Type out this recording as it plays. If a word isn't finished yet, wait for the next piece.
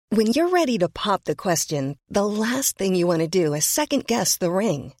When you're ready to pop the question, the last thing you want to do is second-guess the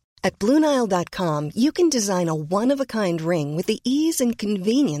ring. At BlueNile.com, you can design a one-of-a-kind ring with the ease and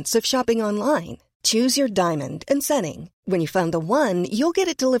convenience of shopping online. Choose your diamond and setting. When you find the one, you'll get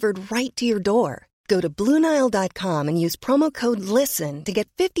it delivered right to your door. Go to BlueNile.com and use promo code LISTEN to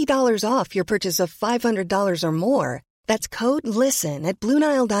get $50 off your purchase of $500 or more. That's code LISTEN at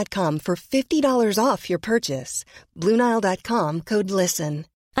BlueNile.com for $50 off your purchase. BlueNile.com, code LISTEN.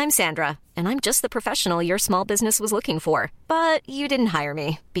 I'm Sandra, and I'm just the professional your small business was looking for. But you didn't hire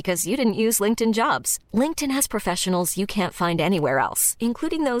me because you didn't use LinkedIn Jobs. LinkedIn has professionals you can't find anywhere else,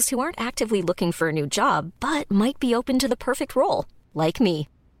 including those who aren't actively looking for a new job, but might be open to the perfect role, like me.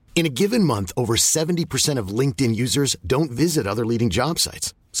 In a given month, over 70% of LinkedIn users don't visit other leading job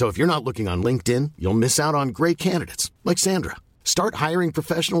sites. So if you're not looking on LinkedIn, you'll miss out on great candidates like Sandra. Start hiring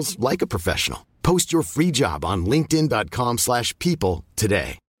professionals like a professional. Post your free job on linkedin.com/people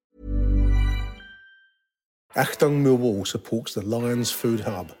today. Achtung Millwall supports the Lions Food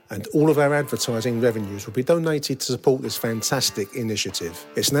Hub, and all of our advertising revenues will be donated to support this fantastic initiative.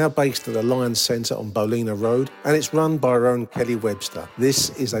 It's now based at the Lions Centre on Bolina Road, and it's run by our own Kelly Webster. This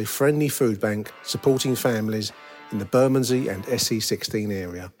is a friendly food bank supporting families in the Bermondsey and SE16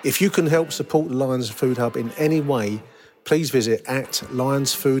 area. If you can help support the Lions Food Hub in any way, please visit at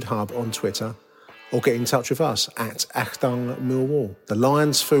Lions Food Hub on Twitter or get in touch with us at Achtung Millwall. The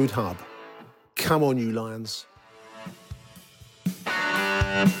Lions Food Hub. Come on, you Lions.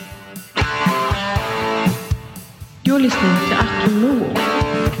 You're listening to Achtung Millwall,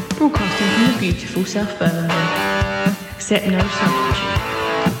 broadcasting from the beautiful South Birmingham. Accept no substitute.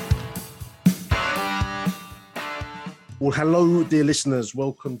 Well, hello, dear listeners.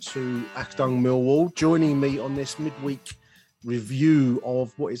 Welcome to Achtung Millwall. Joining me on this midweek review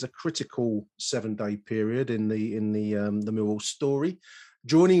of what is a critical 7-day period in the Millwall story.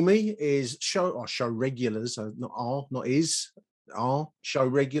 Joining me is show regulars, our show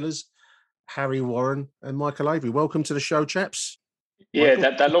regulars, Harry Warren and Michael Avery. Welcome to the show, chaps. Yeah,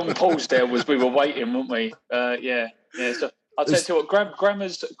 Michael? that long pause there was we were waiting, weren't we? Yeah. So I'll tell you what,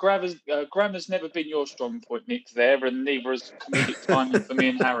 grammar's never been your strong point, Nick. There, and neither has comedic timing for me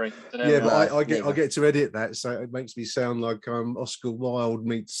and Harry. Yeah, but I get to edit that, so it makes me sound like Oscar Wilde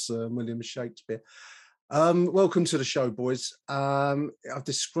meets William Shakespeare. Welcome to the show, boys. I've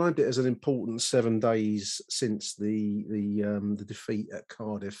described it as an important 7 days since the defeat at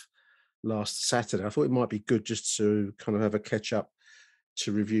Cardiff last Saturday. I thought it might be good just to kind of have a catch up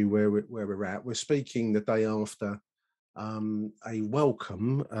to review where we're at. We're speaking the day after a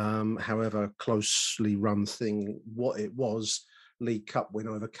welcome, however closely run thing, what it was, League Cup win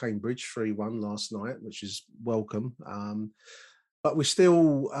over Cambridge 3-1 last night, which is welcome. But we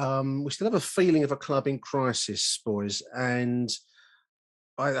still have a feeling of a club in crisis, boys. And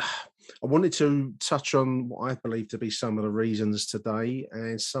I wanted to touch on what I believe to be some of the reasons today,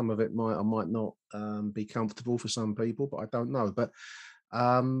 and some of it might not be comfortable for some people, but I don't know. But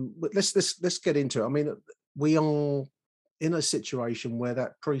let's get into it. I mean, we are in a situation where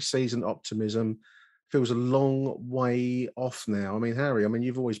that pre-season optimism feels a long way off now. I mean, Harry,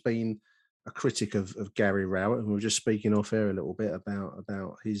 you've always been a critic of Gary Rowett, and we were just speaking off air a little bit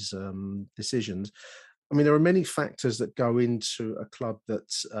about his decisions. I mean, there are many factors that go into a club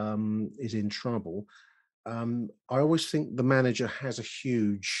that is in trouble. I always think the manager has a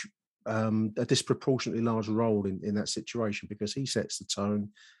disproportionately large role in that situation, because he sets the tone,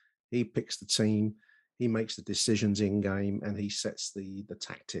 he picks the team, he makes the decisions in game, and he sets the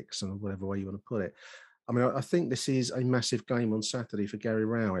tactics, and whatever way you want to put it. I mean, I think this is a massive game on Saturday for Gary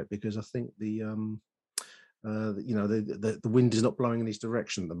Rowett, because I think the wind is not blowing in his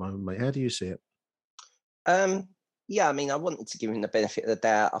direction at the moment, mate. How do you see it? Yeah, I mean, I wanted to give him the benefit of the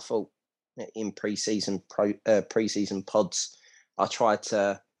doubt. I thought in pre-season pods, I tried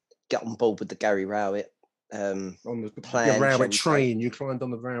to get on board with the Gary Rowett on the plan. Rowett train. You climbed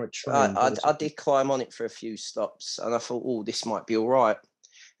on the Rowett train. I did climb on it for a few stops, and I thought, oh, this might be all right.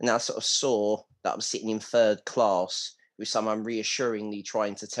 And I sort of saw that I was sitting in third class with someone reassuringly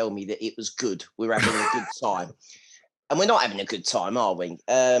trying to tell me that it was good. We're having a good time. And we're not having a good time, are we?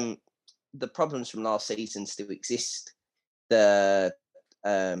 The problems from last season still exist. The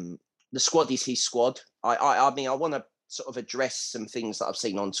squad is his squad. I mean, I want to sort of address some things that I've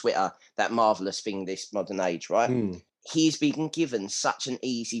seen on Twitter, that marvellous thing, this modern age, right? He's been given such an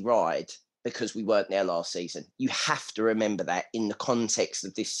easy ride because we weren't there last season. You have to remember that in the context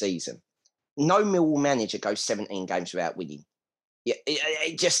of this season. No Millwall manager goes 17 games without winning.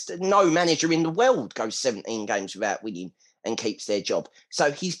 Just no manager in the world goes 17 games without winning. and keeps their job.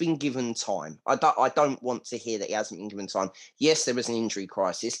 So he's been given time. I don't want to hear that he hasn't been given time. Yes, there was an injury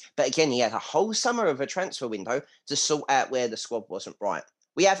crisis, but again, he had a whole summer of a transfer window to sort out where the squad wasn't right.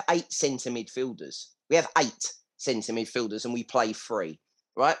 We have 8 centre midfielders. And we play 3,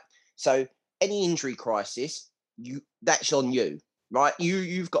 right? So any injury crisis, that's on you, right?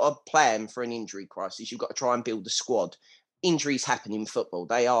 You've got a plan for an injury crisis. You've got to try and build a squad. Injuries happen in football.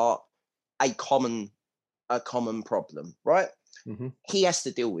 They are a common problem, right? Mm-hmm. He has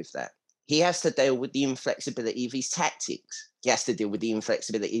to deal with that. He has to deal with the inflexibility of his tactics. He has to deal with the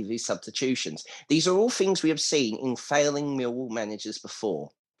inflexibility of his substitutions. These are all things we have seen in failing Millwall managers before.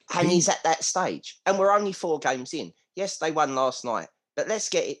 And he's at that stage. And we're only 4 games in. Yes, they won last night. But let's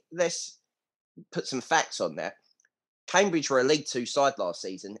put some facts on that. Cambridge were a League 2 side last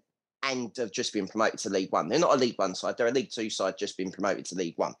season and have just been promoted to League 1. They're not a League 1 side. They're a League 2 side just been promoted to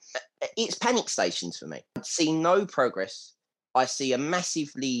League 1. It's panic stations for me. I see no progress. I see a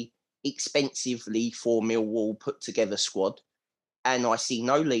massively, expensively for Millwall put together squad. And I see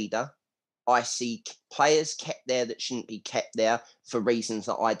no leader. I see players kept there that shouldn't be kept there for reasons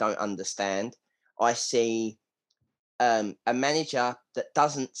that I don't understand. I see a manager that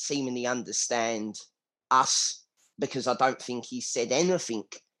doesn't seemingly understand us, because I don't think he said anything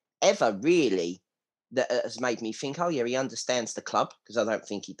ever really that has made me think, oh yeah, he understands the club, because I don't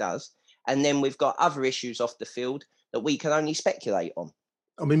think he does. And then we've got other issues off the field that we can only speculate on.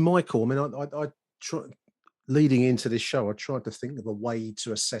 I mean, Michael, I leading into this show, I tried to think of a way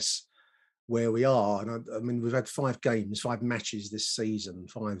to assess where we are. And I mean, we've had 5 matches this season,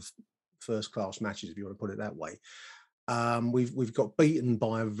 5 first-class matches, if you want to put it that way. We've got beaten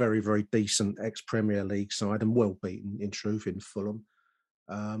by a very, very decent ex-Premier League side, and well beaten, in truth, in Fulham.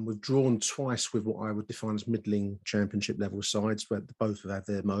 We've drawn twice with what I would define as middling Championship level sides, where both have had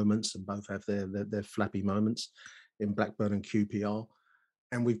their moments and both have their flappy moments, in Blackburn and QPR.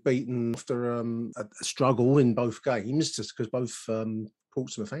 And we've beaten after a struggle in both games, just because both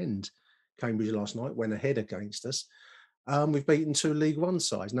Portsmouth and Cambridge last night went ahead against us. We've beaten 2 League 1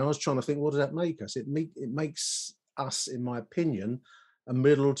 sides. Now I was trying to think, what does that make us? It makes us, in my opinion, a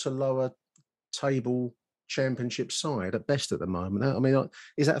middle to lower table Championship side at best at the moment. I mean,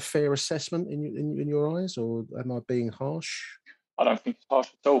 is that a fair assessment in your eyes, or am I being harsh? I don't think it's harsh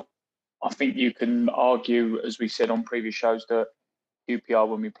at all. I think you can argue, as we said on previous shows, that QPR,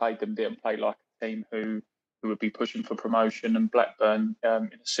 when we played them, didn't play like a team who would be pushing for promotion, and Blackburn, in a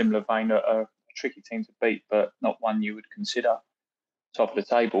similar vein, are a tricky team to beat, but not one you would consider top of the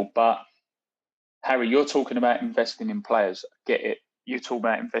table. But Harry, you're talking about investing in players. I get it. You're talking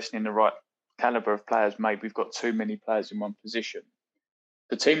about investing in the right calibre of players. Maybe we've got too many players in one position.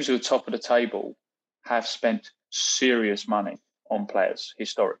 The teams who are top of the table have spent serious money on players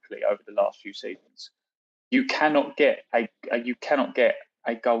historically over the last few seasons. You cannot get a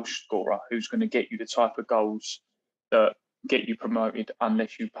goal scorer who's going to get you the type of goals that get you promoted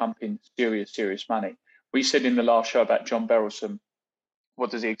unless you pump in serious money. We said in the last show about John Berylson,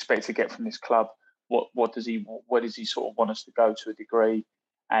 what does he expect to get from this club? Where does he sort of want us to go to a degree?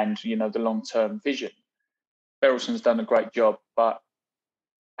 And, the long-term vision. Berylson's done a great job, but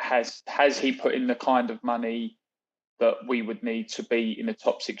has he put in the kind of money that we would need to be in a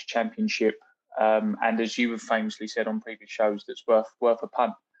top 6 Championship? And as you have famously said on previous shows, that's worth a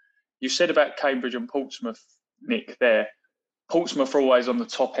punt. You said about Cambridge and Portsmouth, Nick, there. Portsmouth are always on the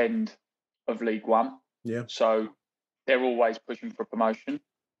top end of League 1. Yeah. So they're always pushing for promotion.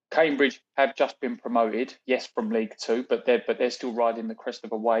 Cambridge have just been promoted, yes, from League 2, but they're still riding the crest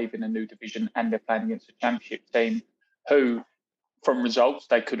of a wave in a new division, and they're playing against a Championship team who, from results,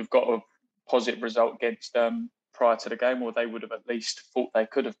 they could have got a positive result against prior to the game, or they would have at least thought they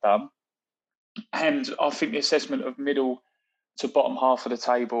could have done. And I think the assessment of middle to bottom half of the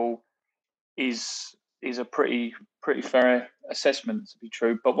table is a pretty fair assessment, to be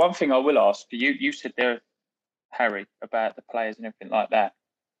true. But one thing I will ask you said there, Harry, about the players and everything like that.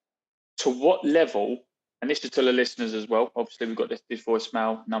 To what level, and this is to the listeners as well, obviously we've got this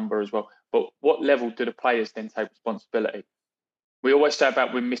voicemail number as well, but what level do the players then take responsibility? We always say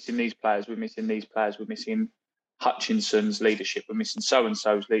about we're missing these players, we're missing Hutchinson's leadership, we're missing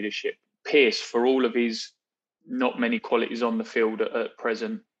so-and-so's leadership. Pearce, for all of his not many qualities on the field at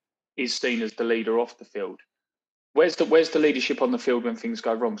present, is seen as the leader off the field. Where's the leadership on the field when things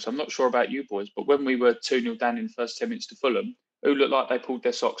go wrong? So I'm not sure about you boys, but when we were 2-0 down in the first 10 minutes to Fulham, who looked like they pulled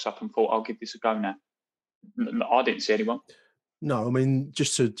their socks up and thought, I'll give this a go now? I didn't see anyone. No, I mean,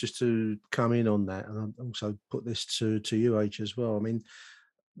 just to come in on that, and I'll also put this to you, H, as well. I mean,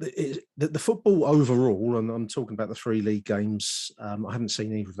 the football overall, and I'm talking about the 3 league games. I haven't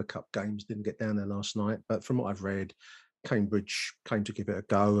seen either of the cup games, didn't get down there last night, but from what I've read, Cambridge came to give it a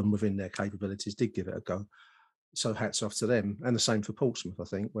go, and within their capabilities did give it a go. So hats off to them, and the same for Portsmouth. I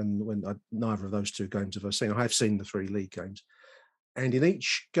think neither of those two games have I seen. I have seen the 3 league games, and in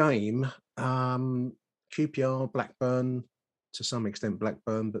each game, QPR, Blackburn, to some extent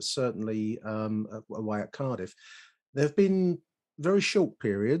Blackburn, but certainly away at Cardiff, there have been very short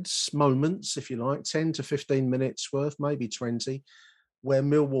periods, moments, if you like, 10 to 15 minutes worth, maybe 20, where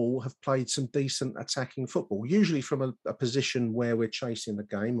Millwall have played some decent attacking football, usually from a position where we're chasing the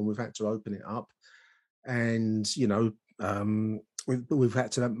game and we've had to open it up. And, we've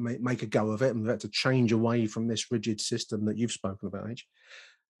had to make a go of it, and we've had to change away from this rigid system that you've spoken about, H.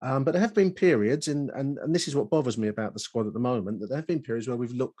 But there have been periods, and this is what bothers me about the squad at the moment, that there have been periods where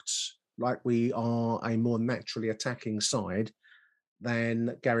we've looked like we are a more naturally attacking side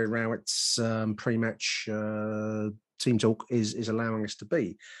than Gary Rowett's pre-match team talk is allowing us to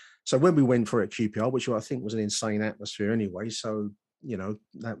be. So when we went for it at QPR, which I think was an insane atmosphere anyway, so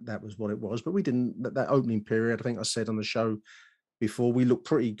that was what it was. But we didn't. That opening period, I think I said on the show before, we looked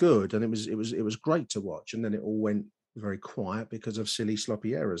pretty good, and it was great to watch. And then it all went very quiet because of silly,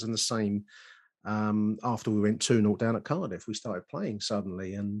 sloppy errors. And the same after we went 2-0 down at Cardiff, we started playing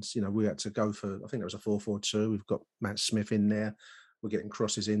suddenly, and we had to go for, I think it was a 4-4-2. We've got Matt Smith in there. We're getting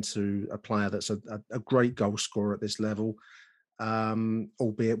crosses into a player that's a great goal scorer at this level,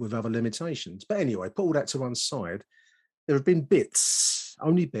 albeit with other limitations. But anyway, put all that to one side. There have been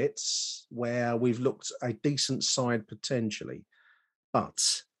only bits, where we've looked a decent side potentially,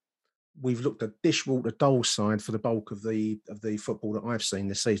 but we've looked a dishwater dull side for the bulk of the football that I've seen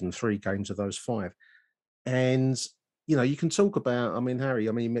this season, 3 games of those 5. And, you can talk about, Harry,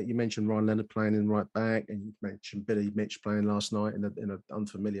 you mentioned Ryan Leonard playing in right back, and you mentioned Billy Mitch playing last night in an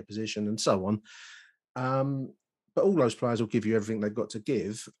unfamiliar position and so on. But all those players will give you everything they've got to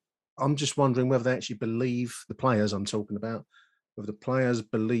give. I'm just wondering whether they actually believe, the players I'm talking about, whether the players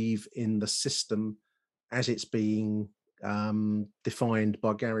believe in the system as it's being defined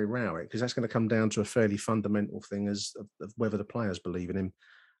by Gary Rowett, because that's going to come down to a fairly fundamental thing of whether the players believe in him.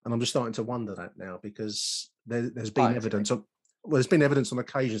 And I'm just starting to wonder that now, because there's been evidence on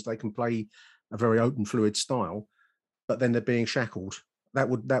occasions they can play a very open, fluid style, but then they're being shackled. That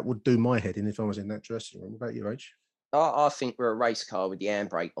would do my head in if I was in that dressing room. What about you, H? I think we're a race car with the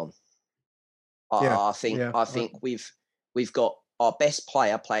handbrake on. I think we've got our best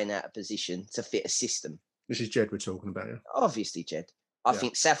player playing out of position to fit a system. This is Jed we're talking about, yeah? Obviously, Jed. I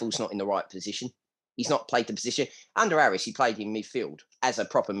think Saville's not in the right position. He's not played the position. Under Harris, he played in midfield as a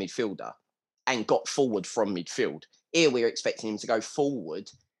proper midfielder and got forward from midfield. Here, we're expecting him to go forward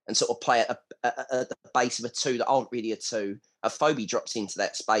and sort of play at the base of a 2 that aren't really a 2. Afobe drops into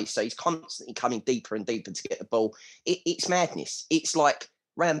that space, so he's constantly coming deeper and deeper to get the ball. It's madness. It's like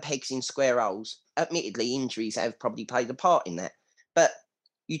round pegs in square holes. Admittedly, injuries have probably played a part in that. But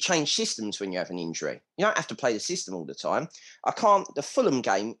you change systems when you have an injury. You don't have to play the system all the time. The Fulham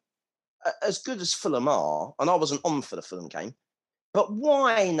game, as good as Fulham are, and I wasn't on for the Fulham game, but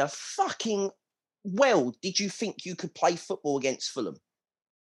why in the fucking world did you think you could play football against Fulham?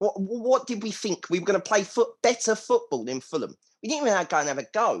 What did we think? We were going to play better football than Fulham. We didn't even go and have a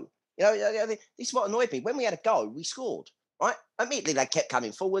go. This is what annoyed me. When we had a go, we scored, right? Immediately, they kept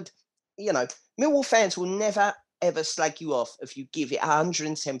coming forward. Millwall fans will never, ever slag you off if you give it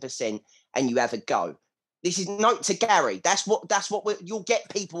 110% and you have a go. This is note to Gary. That's what you'll get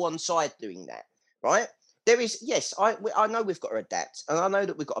people on side doing that, right? There is, yes, I know we've got to adapt, and I know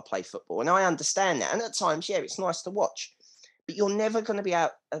that we've got to play football, and I understand that. And at times, it's nice to watch. But you're never going to be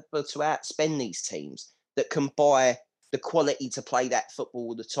able to outspend these teams that can buy the quality to play that football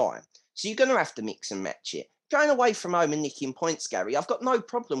all the time. So you're going to have to mix and match it. Going away from home and nicking points, Gary, I've got no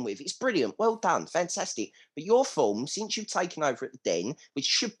problem with. It's brilliant. Well done. Fantastic. But your form, since you've taken over at the Den, which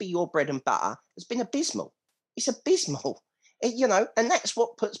should be your bread and butter, has been abysmal. It's abysmal. And that's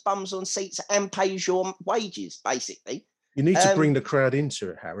what puts bums on seats and pays your wages, basically. You need to bring the crowd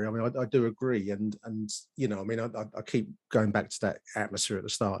into it, Harry. I do agree. And I keep going back to that atmosphere at the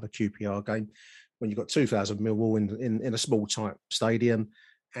start of the QPR game when you've got 2,000 Millwall in a small type stadium.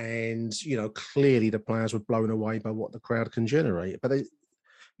 And, clearly the players were blown away by what the crowd can generate. But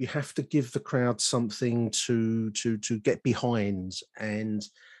you have to give the crowd something to get behind. And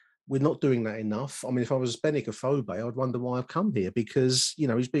we're not doing that enough. If I was Benik Afobe, I'd wonder why I've come here, because,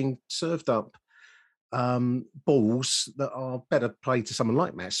 he's being served up balls that are better played to someone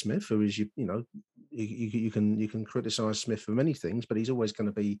like Matt Smith, who is, you can criticise Smith for many things, but he's always going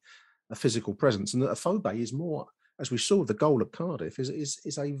to be a physical presence. And Afobe is more, as we saw the goal at Cardiff,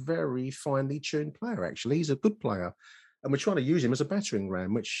 is a very finely tuned player. Actually, he's a good player, and we're trying to use him as a battering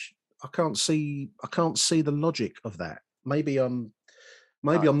ram, which I can't see the logic of that. maybe I'm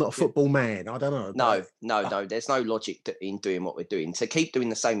not a football man. I don't know. No. There's no logic in doing what we're doing. To keep doing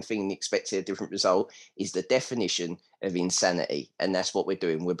the same thing and expecting a different result is the definition of insanity, and that's what we're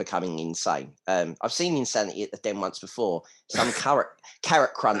doing. We're becoming insane. I've seen insanity at the Den once before. Some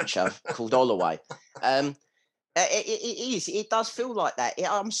carrot cruncher called Holloway. It does feel like that.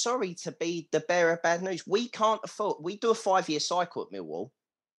 I'm sorry to be the bearer of bad news. We can't afford. We do a 5-year cycle at Millwall,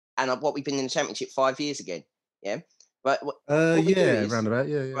 and what we've been in the Championship 5 years again. Yeah. Right. Roundabout.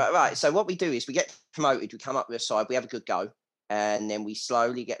 Yeah. Right. So what we do is we get promoted, we come up with a side, we have a good go, and then we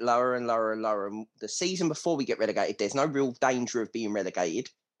slowly get lower and lower and lower. And the season before we get relegated, there's no real danger of being relegated,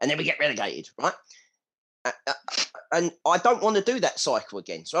 and then we get relegated, right? And I don't want to do that cycle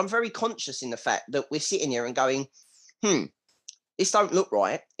again. So I'm very conscious in the fact that we're sitting here and going, this don't look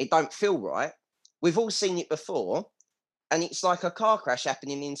right. It don't feel right. We've all seen it before, and it's like a car crash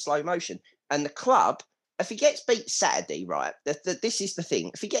happening in slow motion. And the club, if he gets beat Saturday, right, this is the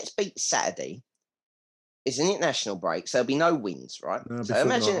thing. If he gets beat Saturday, it's an international break, so there'll be no wins, right? No, so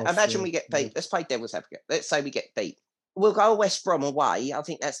imagine we get beat. Let's play devil's advocate. Let's say we get beat. We'll go West Brom away. I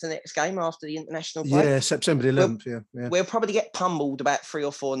think that's the next game after the international break. Yeah, September the 11th, We'll probably get pummeled about 3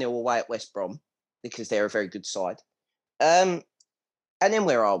 or 4-0 away at West Brom because they're a very good side. And then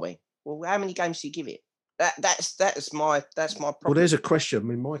where are we? Well, how many games do you give it? That's my problem. Well, there's a question. I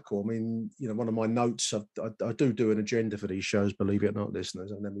mean, Michael, one of my notes, I do an agenda for these shows, believe it or not,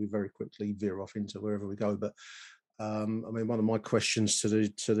 listeners, and then we very quickly veer off into wherever we go. But one of my questions to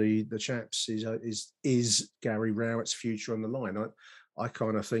the chaps is Gary Rowett's future on the line? I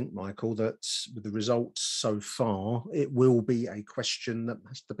kind of think, Michael, that with the results so far, it will be a question that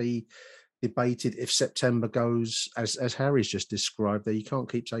has to be debated if September goes as Harry's just described. That you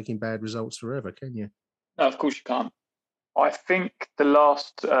can't keep taking bad results forever, can you? No, of course you can't. I think the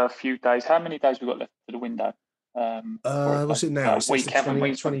last few days, how many days we've got left for the window? What's it now? Week,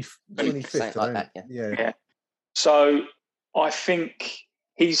 25th, like that, yeah. So I think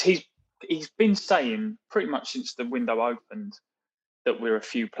he's been saying pretty much since the window opened that we're a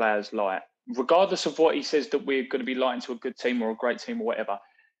few players light. Regardless of what he says that we're going to be light into a good team or a great team or whatever,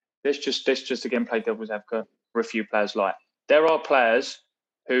 let's just again play devil's advocate. We're a few players light. There are players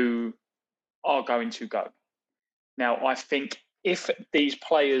who are going to go. Now, I think if these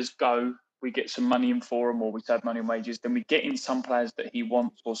players go, we get some money in for them or we save money on wages, then we get in some players that he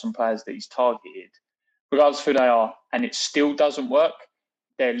wants or some players that he's targeted, regardless of who they are, and it still doesn't work,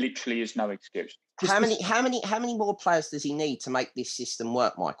 there literally is no excuse. How many more players does he need to make this system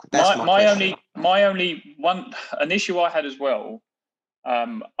work, Michael? My only one, an issue I had as well, I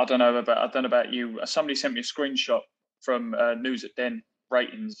don't know about you, somebody sent me a screenshot from News at Den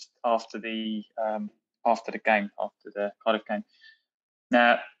ratings after the Cardiff game.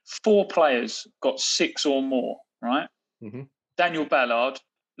 Now, 4 players got 6 or more, right? Mm-hmm. Daniel Ballard,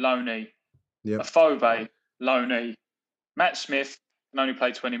 Loney. Yep. Afobe, Loney. Matt Smith can only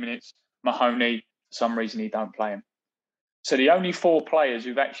play 20 minutes. Mahoney, for some reason, he don't play him. So the only 4 players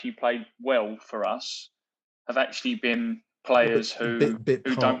who've actually played well for us have actually been players who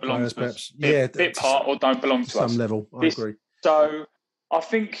don't belong to us. Bit part or don't belong to us. Some level, I agree. So I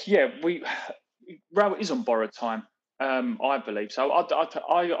think, Rowett is on borrowed time. I believe so.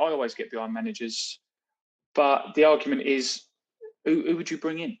 I always get behind managers, but the argument is, who would you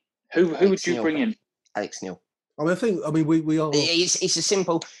bring in? Who would you bring in? Alex Neil. We are. It's a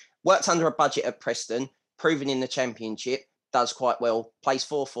simple. Worked under a budget at Preston, proven in the Championship, does quite well. Plays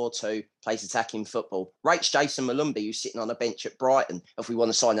 4-4-2, plays attacking football. Rates Jason Malumbi, who's sitting on a bench at Brighton. If we want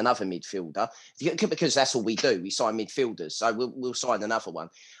to sign another midfielder, because that's all we do. We sign midfielders, so we'll sign another one.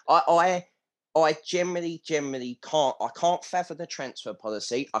 I generally can't. I can't fathom the transfer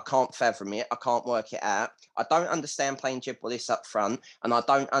policy. I can't fathom it. I can't work it out. I don't understand playing Jed Wallace up front, and I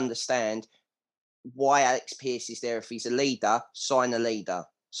don't understand why Alex Pearce is there. If he's a leader, sign a leader.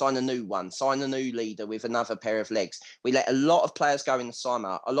 Sign a new one. Sign a new leader with another pair of legs. We let a lot of players go in the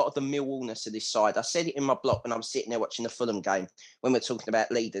summer. A lot of the Millwallness of this side. I said it in my blog when I was sitting there watching the Fulham game when we're talking about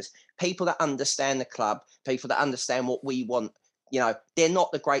leaders. People that understand the club, people that understand what we want. They're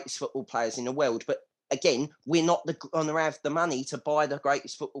not the greatest football players in the world, but again, we're not going to have the money to buy the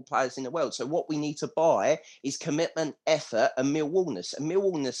greatest football players in the world. So what we need to buy is commitment, effort, and Millwallness. And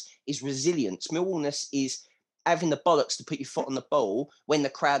Millwallness is resilience. Millwallness is having the bollocks to put your foot on the ball when the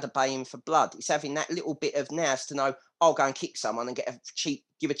crowd are baying for blood. It's having that little bit of nous to know, I'll go and kick someone and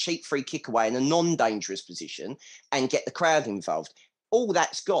give a cheap free kick away in a non-dangerous position and get the crowd involved. All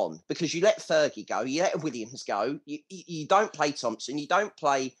that's gone because you let Fergie go, you let Williams go, you don't play Thompson, you don't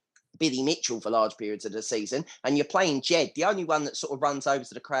play Billy Mitchell for large periods of the season, and you're playing Jed, the only one that sort of runs over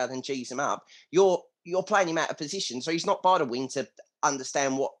to the crowd and G's him up. You're you're playing him out of position. So he's not by the wing to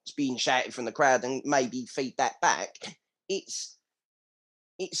understand what's being shouted from the crowd and maybe feed that back. It's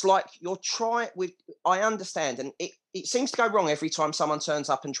like you're trying with, I understand, and it seems to go wrong every time someone turns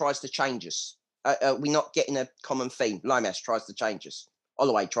up and tries to change us. We're not getting a common theme. Lomas tries to change us.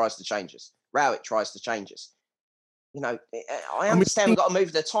 Holloway tries to change us. Rowett tries to change us. You know, I understand we've got to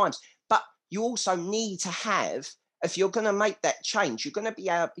move the times, but you also need to have, if you're going to make that change, you've got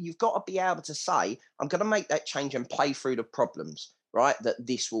to be able to say, I'm going to make that change and play through the problems, right, that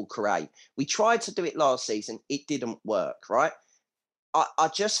this will create. We tried to do it last season. It didn't work, right? I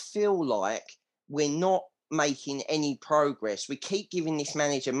just feel like we're not making any progress. We keep giving this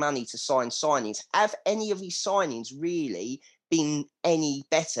manager money to sign signings. Have any of his signings really been any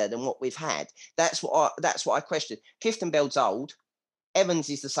better than what we've had? That's what I question. Clifton Bell's old. Evans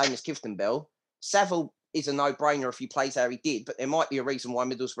is the same as Clifton Bell. Saville is a no-brainer if he plays how he did, but there might be a reason why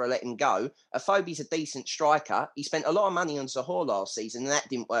Middlesbrough let him go. Afobe's a decent striker. He spent a lot of money on Zohore last season, and that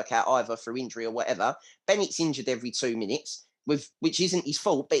didn't work out either through injury or whatever. Bennett's injured every 2 minutes, which isn't his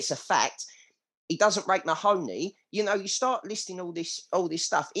fault, but it's a fact. He doesn't rate Mahoney. You know, you start listing all this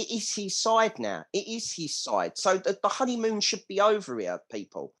stuff. It is his side now. It is his side. So the honeymoon should be over here,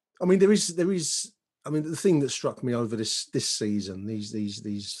 people. I mean, there is. I mean, the thing that struck me over this season,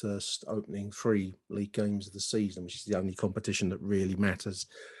 these first opening 3 league games of the season, which is the only competition that really matters.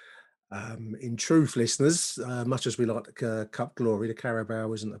 In truth, listeners, much as we like the Cup glory, the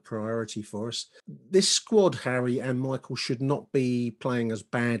Carabao isn't a priority for us. This squad, Harry and Michael, should not be playing as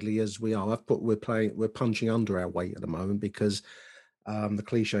badly as we are. We're punching under our weight at the moment because the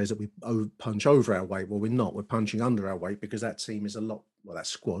cliche is that we punch over our weight. Well, we're not. We're punching under our weight because that team is that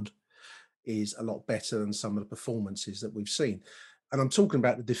squad is a lot better than some of the performances that we've seen. And I'm talking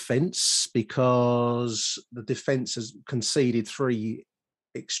about the defence because the defence has conceded 3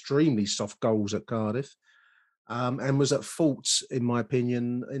 extremely soft goals at Cardiff and was at fault, in my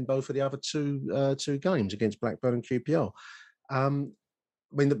opinion, in both of the other two games against Blackburn and QPR. I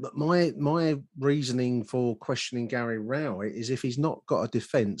mean, my reasoning for questioning Gary Rowett is if he's not got a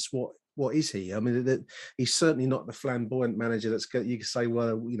defence, what is he? I mean, he's certainly not the flamboyant manager that's you can say,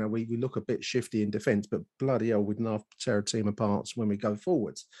 well, you know, we look a bit shifty in defence, but bloody hell, we'd enough tear a team apart when we go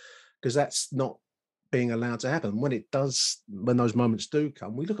forwards, because that's not being allowed to happen. When it does, when those moments do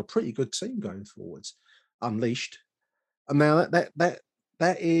come, we look a pretty good team going forwards, unleashed. And now that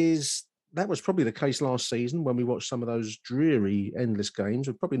was probably the case last season when we watched some of those dreary, endless games.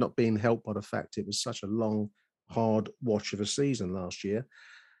 We're probably not being helped by the fact it was such a long, hard watch of a season last year.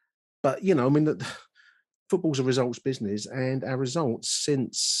 But, you know, I mean, football's a results business, and our results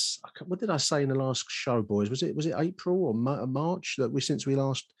since, what did I say in the last show, boys? Was it April or March since we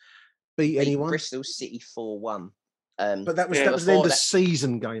last beat anyone? Bristol City 4-1. But that was the end of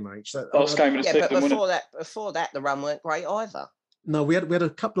season game, H. Last game of the season, but before that, the run weren't great either. No, we had a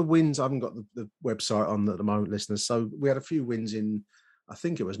couple of wins. I haven't got the website on at the moment, listeners. So we had a few wins in, I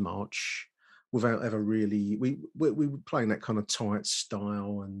think it was March, without ever really, we were playing that kind of tight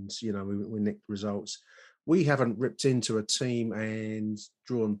style, and you know we nicked results. We haven't ripped into a team and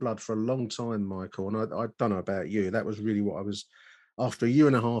drawn blood for a long time, Michael. And I don't know about you. That was really what I was after a year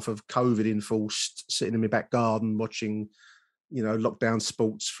and a half of COVID enforced, sitting in my back garden watching, you know, lockdown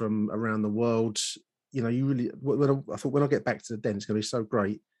sports from around the world. You know, you really. I thought when I get back to the den, it's going to be so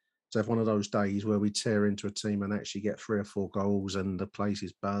great to have one of those days where we tear into a team and actually get 3 or 4 goals and the place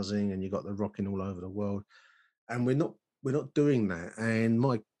is buzzing and you got the rocking all over the world. And we're not doing that. And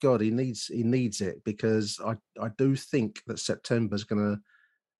my God, he needs it, because I do think that September's going to,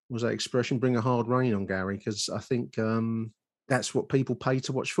 was that expression, bring a hard rain on Gary, because I think that's what people pay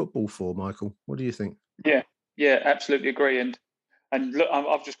to watch football for, Michael. What do you think? Yeah, absolutely agree. And look,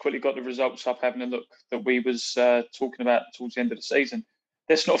 I've just quickly got the results up, having a look that we was talking about towards the end of the season.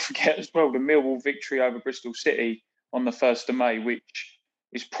 Let's not forget as well the Millwall victory over Bristol City on the 1st of May, which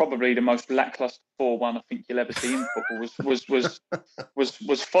is probably the most lacklustre 4-1 I think you'll ever see in football.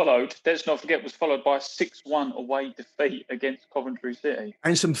 Was followed. Let's not forget, was followed by a 6-1 away defeat against Coventry City,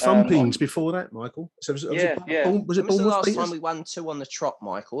 and some thumpings before that, Michael. So was it Was it the last time we won 2 on the trot,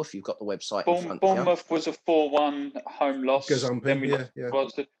 Michael? If you've got the website in front Bournemouth of you. was a 4-1 home loss. Then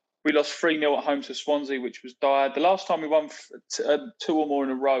we lost 3-0 at home to Swansea, which was dire. The last time we won 2 or more in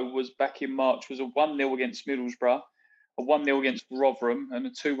a row was back in March. Was a 1-0 against Middlesbrough, a 1-0 against Rotherham, and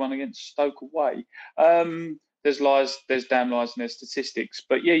a 2-1 against Stoke away. There's lies, there's damn lies, and there's statistics.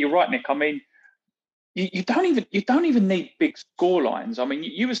 But yeah, you're right, Nick. I mean, you don't even need big score lines. I mean,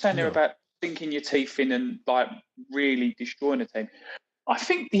 you were saying there about sinking your teeth in and like really destroying a team. I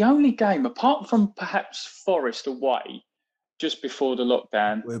think the only game, apart from perhaps Forest away, just before the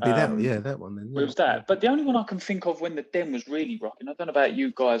lockdown. We'll be that, that one then. It was that. But the only one I can think of when the Den was really rocking, I don't know about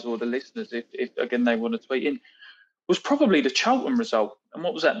you guys or the listeners, if again they want to tweet in, was probably the Charlton result. And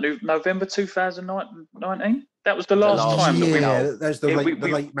what was that, November 2019? That was the last time that we... Yeah, that's the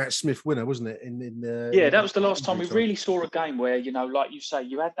late Matt Smith winner, wasn't it? That was the last time we really saw a game where, you know, like you say,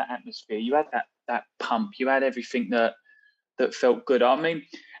 you had that atmosphere, you had that pump, you had everything that felt good. I mean,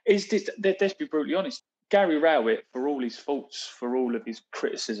 let's be brutally honest, Gary Rowett, for all his faults, for all of his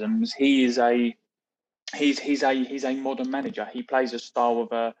criticisms, he's a modern manager. He plays a style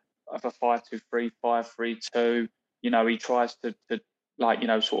of a 5-2-3, 5-3-2. You know, he tries to like, you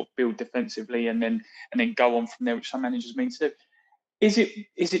know, sort of build defensively and then go on from there, which some managers mean to do. Is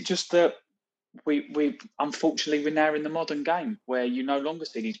it just that we unfortunately we're now in the modern game where you no longer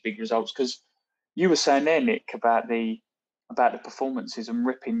see these big results? Because you were saying there, Nick, about the performances and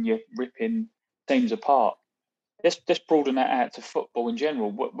ripping teams apart. Let's broaden that out to football in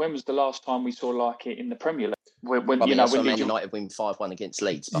general. When was the last time we saw like it in the Premier League? When United win 5-1 against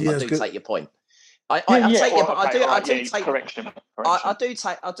Leeds, but I do take your point. I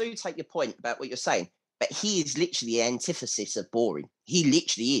do take your point about what you're saying, but he is literally the antithesis of boring. He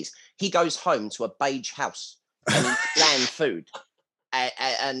literally is. He goes home to a beige house and eats bland food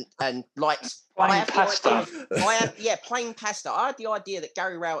and likes plain pasta. Plain pasta. I had the idea that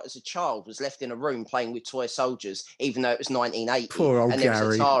Gary Rowett as a child was left in a room playing with toy soldiers, even though it was 1980. Poor old and Gary. There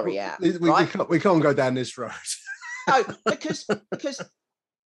was Atari out. We can't go down this road. No, because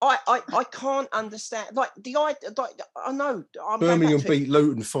I can't understand. Like I know Birmingham beat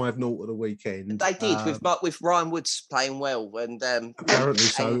Luton 5-0 at the weekend. They did with Ryan Woods playing well and apparently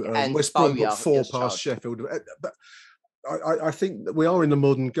so. And West Brom got 4 past Sheffield. But I think that we are in the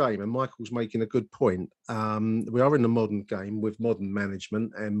modern game, and Michael's making a good point. We are in the modern game with modern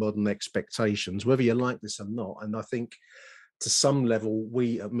management and modern expectations, whether you like this or not. And I think to some level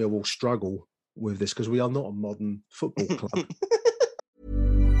we at Millwall struggle with this because we are not a modern football club.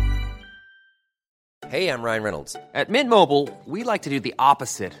 Hey, I'm Ryan Reynolds. At Mint Mobile, we like to do the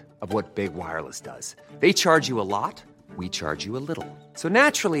opposite of what Big Wireless does. They charge you a lot, we charge you a little. So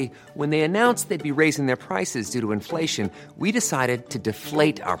naturally, when they announced they'd be raising their prices due to inflation, we decided to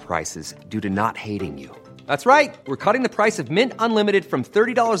deflate our prices due to not hating you. That's right. We're cutting the price of Mint Unlimited from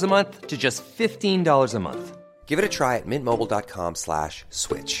 $30 a month to just $15 a month. Give it a try at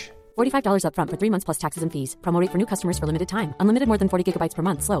mintmobile.com/switch. $45 up front for 3 months plus taxes and fees. Promo rate for new customers for limited time. Unlimited more than 40 gigabytes per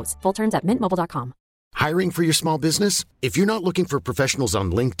month. Slows full terms at mintmobile.com. Hiring for your small business? If you're not looking for professionals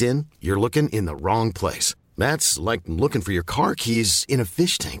on LinkedIn, you're looking in the wrong place. That's like looking for your car keys in a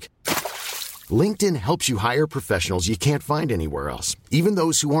fish tank. LinkedIn helps you hire professionals you can't find anywhere else, even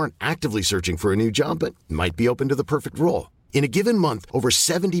those who aren't actively searching for a new job but might be open to the perfect role. In a given month, over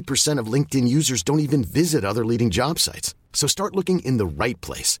 70% of LinkedIn users don't even visit other leading job sites. So start looking in the right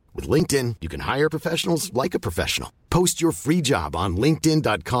place. With LinkedIn, you can hire professionals like a professional. Post your free job on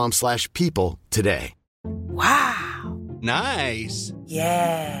linkedin.com/people today. Wow. Nice.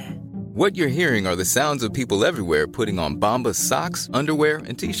 Yeah. What you're hearing are the sounds of people everywhere putting on Bombas socks, underwear,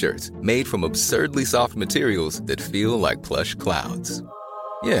 and T-shirts made from absurdly soft materials that feel like plush clouds.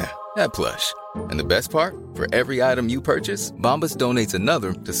 Yeah, that plush. And the best part? For every item you purchase, Bombas donates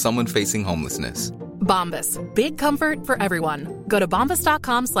another to someone facing homelessness. Bombas. Big comfort for everyone. Go to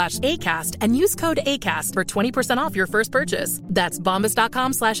bombas.com/ACAST and use code ACAST for 20% off your first purchase. That's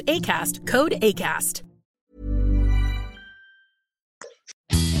bombas.com/ACAST. Code ACAST.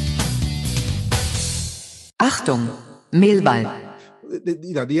 Achtung, Mehlball.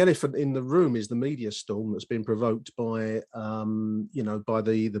 The elephant in the room is the media storm that's been provoked by, by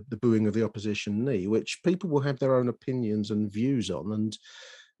the booing of the opposition knee, which people will have their own opinions and views on. And,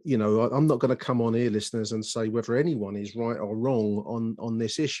 I'm not going to come on here, listeners, and say whether anyone is right or wrong on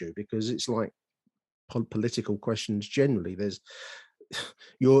this issue, because it's like political questions generally.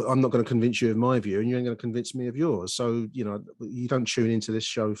 I'm not going to convince you of my view, and you ain't going to convince me of yours. So, you don't tune into this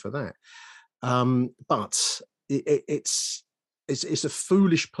show for that. But it's a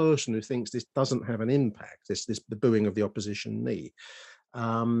foolish person who thinks this doesn't have an impact, the booing of the opposition knee.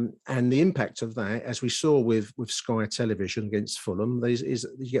 And the impact of that, as we saw with Sky Television against Fulham, is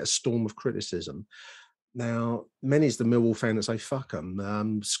you get a storm of criticism. Now, many's the Millwall fan that say, fuck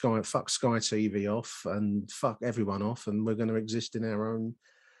them, fuck Sky TV off and fuck everyone off, and we're going to exist in our own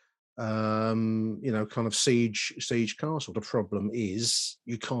kind of siege castle. The problem is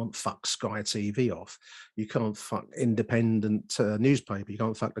you can't fuck Sky TV off. You can't fuck independent newspaper. You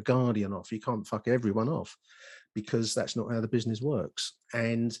can't fuck the Guardian off. You can't fuck everyone off, because that's not how the business works.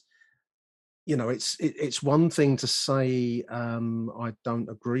 And it's one thing to say I don't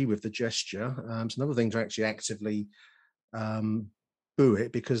agree with the gesture. It's another thing to actually actively boo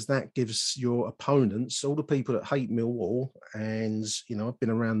it, because that gives your opponents, all the people that hate Millwall, and I've been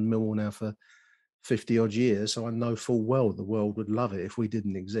around Millwall now for 50 odd years, so I know full well the world would love it if we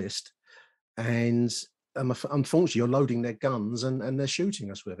didn't exist. And unfortunately, you're loading their guns and they're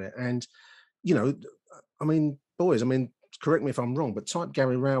shooting us with it. And boys, correct me if I'm wrong, but type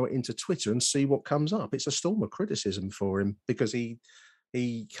Gary Rowett into Twitter and see what comes up. It's a storm of criticism for him, because he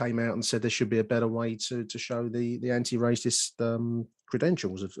came out and said there should be a better way to show the anti-racist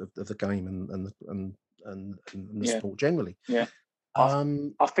credentials of the game and the sport generally. Yeah.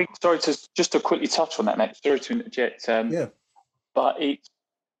 I think, sorry to quickly touch on that, mate. Sorry to interject.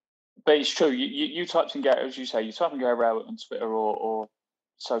 But it's true. You typed in Gary, as you say, you type in Gary Rowett on Twitter or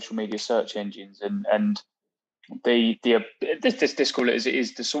social media search engines, and this call it as it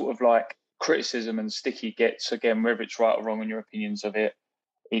is, the sort of like criticism and stick he gets, again, whether it's right or wrong in your opinions of it,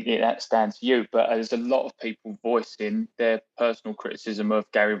 that stands to you. But there's a lot of people voicing their personal criticism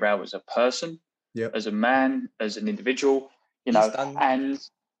of Gary Rowett as a person, as a man, as an individual, and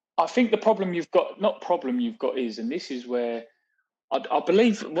I think the problem you've got is, and this is where I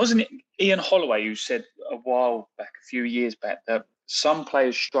believe, wasn't it Ian Holloway who said a few years back, that some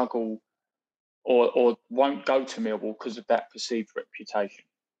players struggle or won't go to Millwall because of that perceived reputation.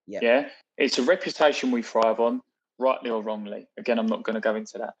 Yeah, it's a reputation we thrive on, rightly or wrongly. Again, I'm not going to go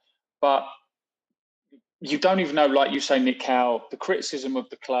into that, but you don't even know, like you say, Nick, how the criticism of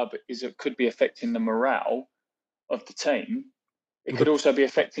the club could be affecting the morale of the team. It could also be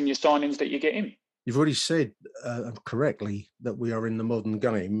affecting your signings that you get in. You've already said correctly that we are in the modern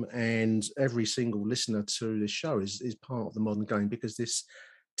game, and every single listener to this show is part of the modern game, because this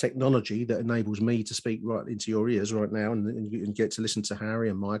technology that enables me to speak right into your ears right now and you can get to listen to Harry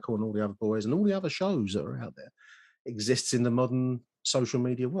and Michael and all the other boys and all the other shows that are out there exists in the modern social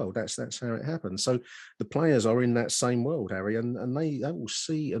media world. That's how it happens. So the players are in that same world, Harry, and they will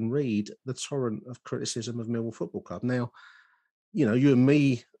see and read the torrent of criticism of Millwall Football Club. Now, you and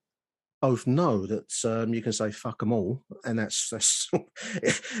me both know that you can say fuck them all, and that's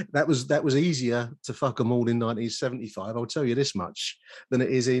that was easier to fuck them all in 1975. I'll tell you this much, than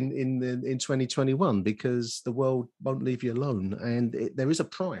it is in 2021, because the world won't leave you alone, and there is a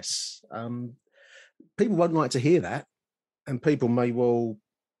price. People won't like to hear that, and people may well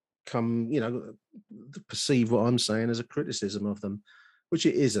come, perceive what I'm saying as a criticism of them, which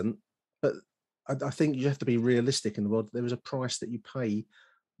it isn't. But I think you have to be realistic in the world. There is a price that you pay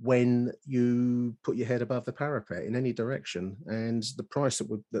when you put your head above the parapet in any direction, and the price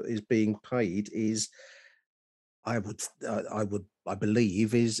that is being paid is, I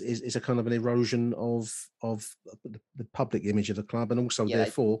believe, is a kind of an erosion of the public image of the club, and also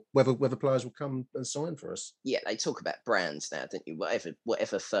therefore whether players will come and sign for us. Yeah, they talk about brands now, don't you?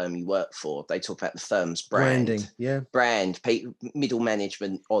 Whatever firm you work for, they talk about the firm's brand. Branding, brand. Middle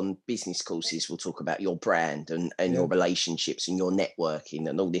management on business courses will talk about your brand and your relationships and your networking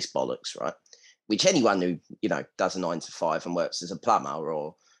and all this bollocks, right? Which anyone who does a 9 to 5 and works as a plumber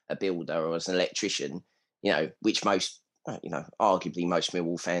or a builder or as an electrician, which arguably most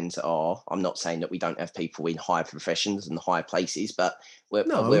Millwall fans are. I'm not saying that we don't have people in high professions and high places, but we're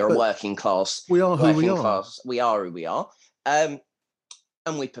a working class. We are who we are. We are who we are. And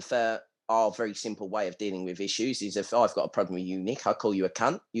we prefer our very simple way of dealing with issues is, if I've got a problem with you, Nick, I call you a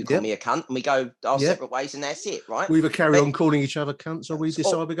cunt, you call me a cunt, and we go our separate ways, and that's it, right? We either carry on calling each other cunts, or we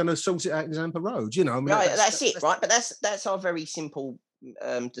decide we're going to sort it out in Zampa Road, that's it, right? But that's our very simple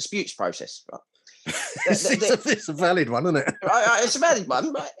disputes process, right? It's a valid one, isn't it? It's a valid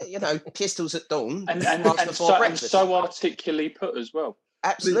one, right? Pistols at dawn, and so articulately put as well.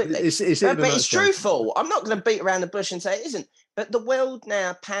 Absolutely, but it's truthful. I'm not going to beat around the bush and say it isn't. But the world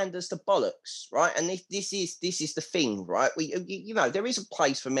now panders to bollocks, right? And this is the thing, right? There is a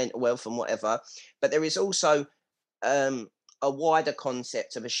place for mental health and whatever, but there is also a wider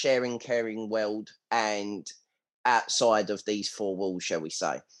concept of a sharing, caring world, and outside of these four walls, shall we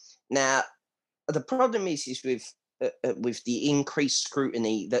say? Now, the problem is with the increased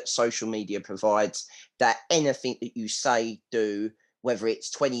scrutiny that social media provides, that anything that you say, do, whether it's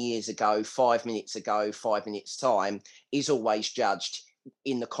 20 years ago, 5 minutes ago, 5 minutes time, is always judged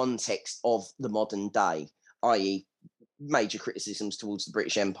in the context of the modern day, i.e. major criticisms towards the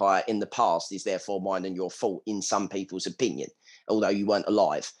British Empire in the past is therefore mine and your fault in some people's opinion, although you weren't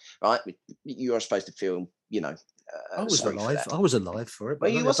alive, right? You're supposed to feel, I was alive. I was alive for it. Well,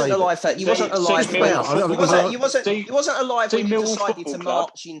 you wasn't alive. You wasn't alive. You wasn't alive when you decided to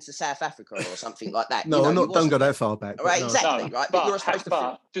march into South Africa or something like that. No, don't go that far back. Right, exactly. Right, but you're supposed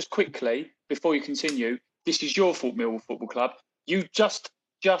to. Just quickly before you continue, this is your fault, Millwall Football Club. You just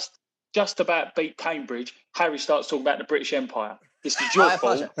just about beat Cambridge, Harry starts talking about the British Empire. This is your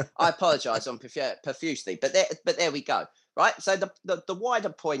fault. I apologise on profusely, but there we go. Right. So the wider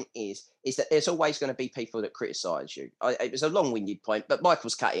point is that there's always going to be people that criticise you. It was a long-winded point, but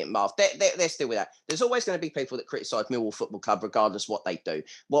Michael's cutting it, Marv. They're still with that. There's always going to be people that criticise Millwall Football Club, regardless what they do.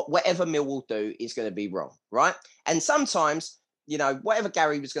 Whatever Millwall do is going to be wrong, right? And sometimes, whatever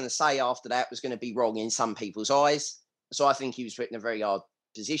Gary was going to say after that was going to be wrong in some people's eyes. So I think he was put in a very hard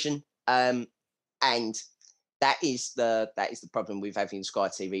position. And that is the problem with having Sky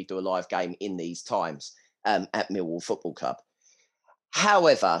TV do a live game in these times. At Millwall Football Club.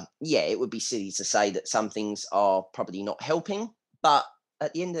 However, it would be silly to say that some things are probably not helping, but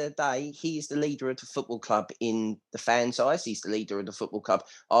at the end of the day, he is the leader of the football club in the fans' eyes. He's the leader of the football club,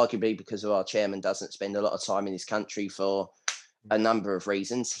 arguably because of our chairman doesn't spend a lot of time in this country for a number of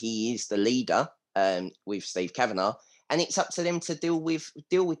reasons. He is the leader with Steve Kavanagh, and it's up to them to deal with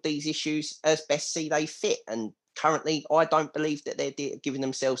these issues as best see they fit. And currently, I don't believe that they're giving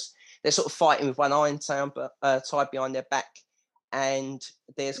themselves. They're sort of fighting with one iron tied behind their back, and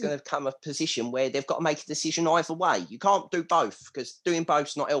there's going to come a position where they've got to make a decision either way. You can't do both because doing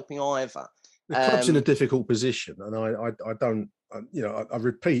both's not helping either. The club's in a difficult position, and I don't, I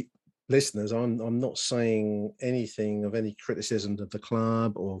repeat, listeners, I'm not saying anything of any criticism of the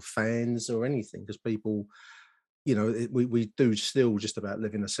club or fans or anything, because people, we do still just about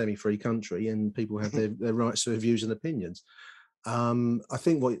live in a semi-free country, and people have their rights to their views and opinions. I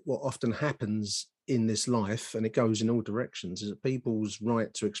think what often happens in this life, and it goes in all directions, is that people's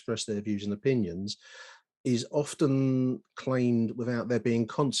right to express their views and opinions is often claimed without there being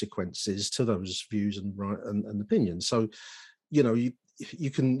consequences to those views and opinions. So, you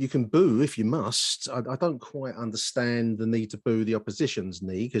can boo if you must. I don't quite understand the need to boo the opposition's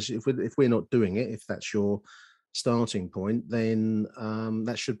knee, because if we're not doing it, if that's your starting point, then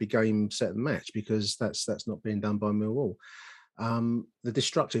that should be game, set and match, because that's not being done by Millwall. The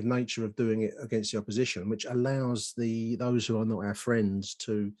destructive nature of doing it against the opposition, which allows those who are not our friends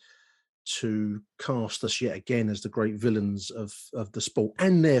to cast us yet again as the great villains of the sport,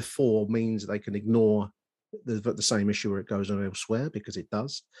 and therefore means they can ignore the same issue where it goes on elsewhere, because it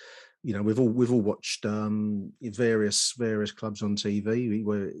does. We've all watched various clubs on TV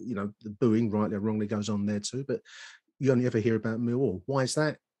where the booing, rightly or wrongly, goes on there too, but you only ever hear about Millwall. Why is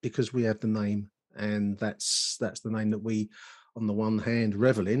that? Because we have the name, and that's the name that we, on the one hand,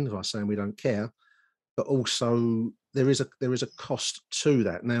 revel in by saying we don't care, but also there is a cost to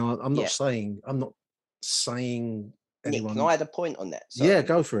that. Now, I'm not saying anyone. Nick, can I add a point on that? Sorry. Yeah,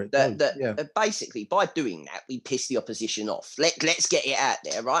 go for it. Basically, by doing that, we piss the opposition off. Let's get it out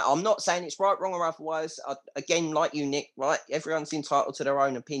there, right? I'm not saying it's right, wrong, or otherwise. Again, like you, Nick, right? Everyone's entitled to their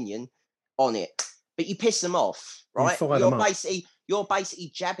own opinion on it, but you piss them off, right? You're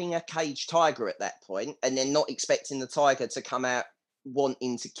basically jabbing a caged tiger at that point, and then not expecting the tiger to come out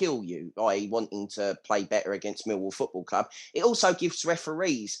wanting to kill you, i.e. wanting to play better against Millwall Football Club. It also gives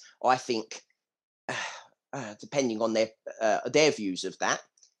referees, I think, depending on their views of that,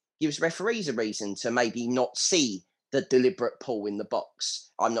 gives referees a reason to maybe not see the deliberate pull in the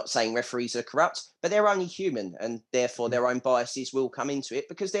box. I'm not saying referees are corrupt, but they're only human, and therefore their own biases will come into it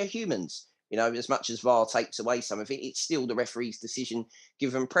because they're humans. As much as VAR takes away some of it, it's still the referee's decision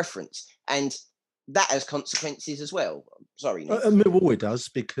given preference. And that has consequences as well. Sorry, Nick. Millwall does,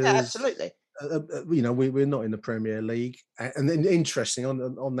 because absolutely. We're not in the Premier League, and then interesting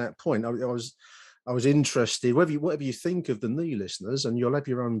on that point. I was interested. Whatever you think of the knee, listeners, and you'll have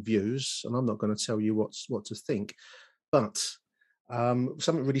your own views, and I'm not going to tell you what to think, but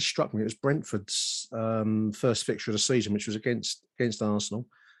something really struck me. It was Brentford's first fixture of the season, which was against Arsenal.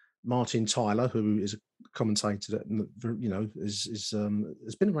 Martin Tyler, who is a commentator that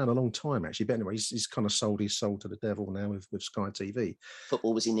has been around a long time actually, but anyway, he's kind of sold his soul to the devil now with Sky TV.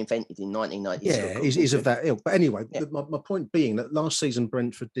 Football was invented in 1990. Yeah, he's of that ilk. But anyway, my point being that last season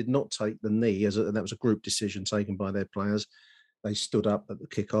Brentford did not take the knee, and that was a group decision taken by their players. They stood up at the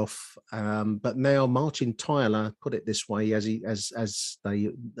kickoff, but now Martin Tyler put it this way: as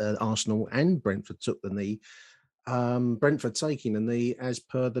Arsenal and Brentford took the knee. Brentford taking the knee as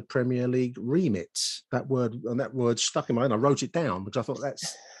per the Premier League remit. That word stuck in my mind. I wrote it down because I thought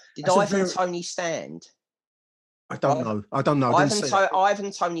that's. Did Ivan Toney stand? I don't know.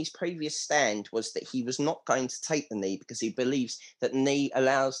 Ivan Toney's previous stand was that he was not going to take the knee because he believes that the knee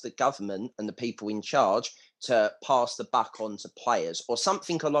allows the government and the people in charge to pass the buck on to players or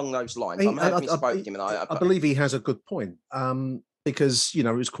something along those lines. I believe he has a good point. Because, it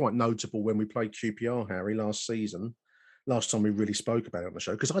was quite notable when we played QPR, Harry, last season. last time we really spoke about it on the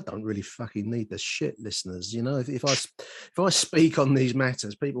show, because I don't really fucking need the shit, listeners. You know, if I speak on these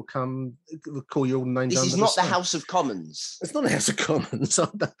matters, people call you all names. This is not the House of Commons. It's not the House of Commons.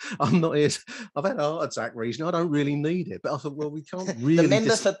 I'm not here. I've had a heart attack recently. I don't really need it. But I thought, well, we can't really. The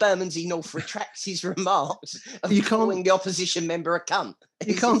member for Bermondsey North retracts his remarks of calling the opposition member a cunt.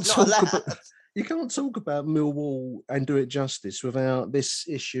 You can't talk about Millwall and do it justice without this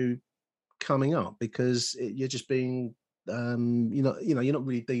issue coming up, because you're just being. You're not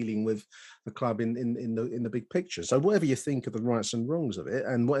really dealing with the club in the big picture. So whatever you think of the rights and wrongs of it,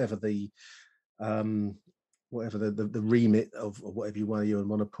 and whatever the remit of whatever you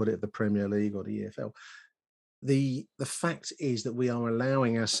want to put it, the Premier League or the EFL, the fact is that we are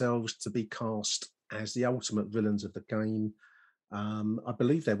allowing ourselves to be cast as the ultimate villains of the game. I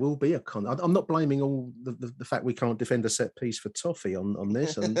believe there will be I'm not blaming all the fact we can't defend a set piece for Toffee on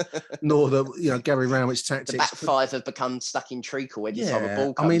this, and nor Gary Rowett's tactics. The back five have become stuck in treacle every time a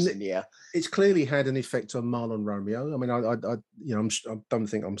ball comes in the air. It's clearly had an effect on Marlon Romeo. I mean, I don't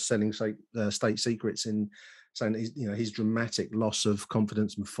think I'm selling state secrets in saying his dramatic loss of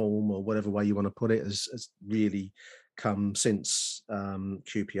confidence and form, or whatever way you want to put it, has really come since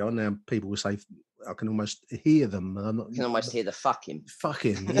QPR. Now people will say, I can almost hear them. You can almost hear the fucking.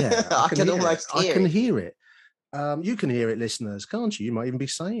 Fucking, yeah. I can hear it. You can hear it, listeners, can't you? You might even be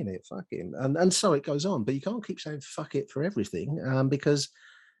saying it, fucking. And so it goes on. But you can't keep saying fuck it for everything, because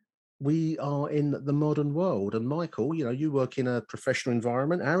we are in the modern world. And Michael, you work in a professional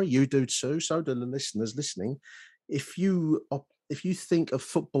environment. Harry, you do too. So do the listeners listening. If you think of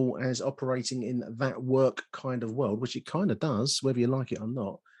football as operating in that work kind of world, which it kind of does, whether you like it or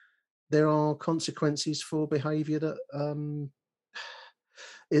not, there are consequences for behaviour that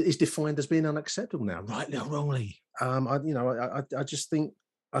is defined as being unacceptable now, rightly or wrongly. I just think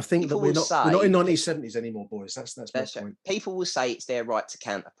that we're not in 1970s anymore, boys. That's my point. People will say it's their right to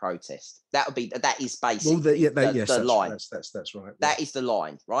counter protest. That is basically the line. That's right. That is the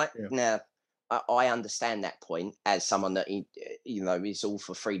line, right? Yeah. Now, I understand that point as someone that is all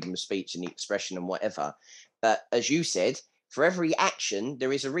for freedom of speech and expression and whatever. But as you said, for every action,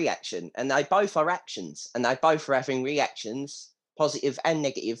 there is a reaction, and they both are actions, and they both are having reactions, positive and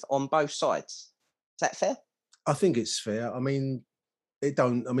negative, on both sides. Is that fair? I think it's fair. I mean,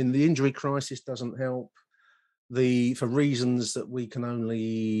 the injury crisis doesn't help. For reasons that we can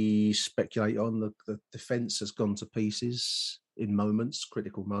only speculate on, the defence has gone to pieces in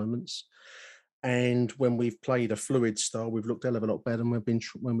critical moments. And when we've played a fluid style, we've looked a hell of a lot better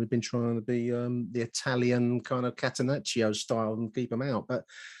when we've been trying to be the Italian kind of Catenaccio style and keep them out. But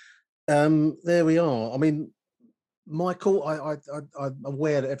there we are. I mean, Michael, I'm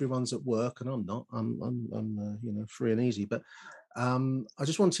aware that everyone's at work, and I'm not. I'm free and easy. But I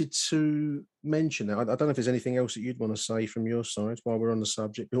just wanted to mention that. I don't know if there's anything else that you'd want to say from your side while we're on the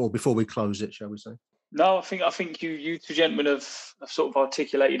subject, or before we close it, shall we say? No, I think you two gentlemen have sort of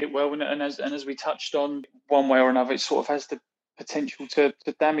articulated it well, and as we touched on, one way or another, it sort of has the potential to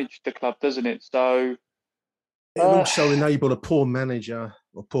damage the club, doesn't it? So it'll also enable a poor manager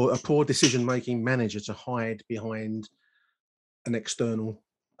or a poor decision-making manager to hide behind an external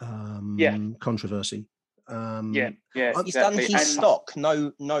controversy. He's done his stock.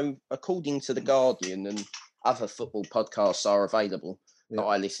 No, according to The Guardian and other football podcasts are available that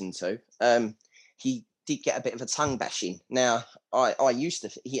I listen to. He did get a bit of a tongue bashing. Now, I used to,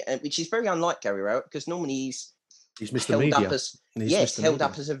 which is very unlike Gary Rowett, because normally he's Mr. held Media. up as held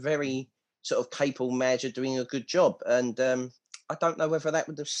up as a very sort of capable manager doing a good job. And I don't know whether that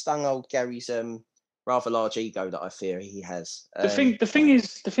would have stung old Gary's rather large ego that I fear he has. The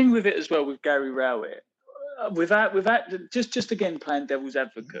thing with it as well with Gary Rowett, without just again playing devil's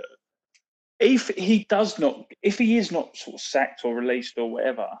advocate, if he is not sort of sacked or released or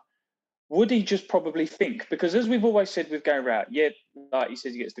whatever, would he just probably think? Because as we've always said with Gary Rowett, like he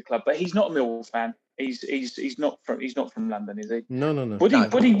says he gets the club, but he's not a Millwall fan. He's not from London, is he? No. Would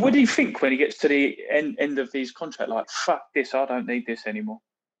he think when he gets to the end of his contract, like, fuck this, I don't need this anymore?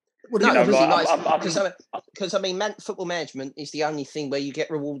 Well, because football management is the only thing where you get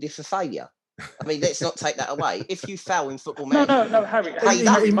rewarded for failure. I mean, let's not take that away. If you fail in football management, no, Harry,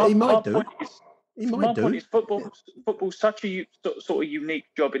 he might do. My point is football's such a sort of unique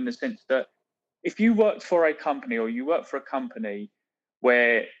job in the sense that if you worked for a company or you work for a company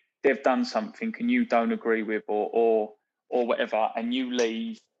where they've done something and you don't agree with or whatever, and you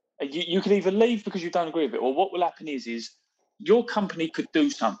leave, you can either leave because you don't agree with it, or what will happen is your company could do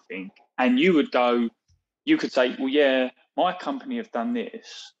something and you could say, well, yeah, my company have done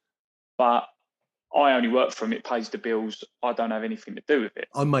this, but I only work for them. It pays the bills. I don't have anything to do with it.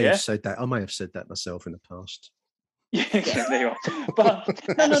 I may have said that. I may have said that myself in the past. Yeah, there you are. But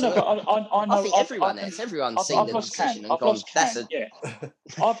no. But I know. I think everyone's seen the decision and gone,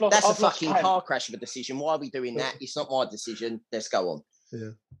 that's a fucking car crash of a decision. Why are we doing that? It's not my decision. Let's go on.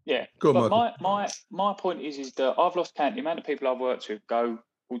 Yeah. Go on, but my point is that I've lost count. The amount of people I've worked with go,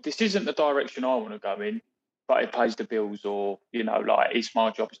 well, this isn't the direction I want to go in, but it pays the bills, or like it's my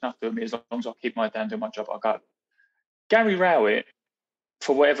job. It's nothing to me as long as I keep my head down, do my job. I go. Gary Rowett,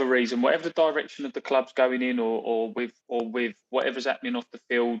 for whatever reason, whatever the direction of the club's going in, or with whatever's happening off the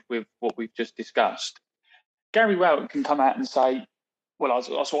field with what we've just discussed, Gary Rowett can come out and say, well, I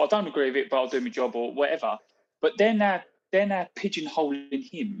don't agree with it, but I'll do my job or whatever. But they're now pigeonholing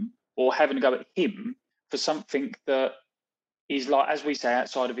him or having to go at him for something that is, like, as we say,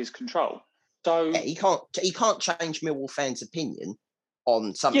 outside of his control. So he can't change Millwall fans' opinion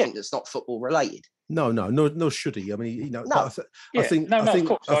on something that's not football related. No, should he? I mean, no. I think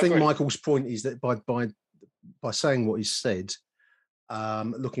Michael's point is that by saying what he's said,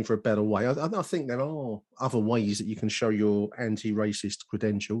 looking for a better way. I think there are other ways that you can show your anti-racist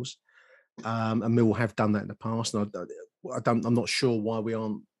credentials, and Millwall have done that in the past. And I'm not sure why we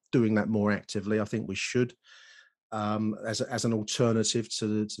aren't doing that more actively. I think we should, as an alternative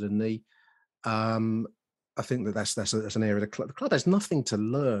to the knee. I think that's an area. The club has nothing to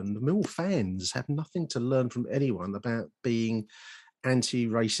learn. The Millwall fans have nothing to learn from anyone about being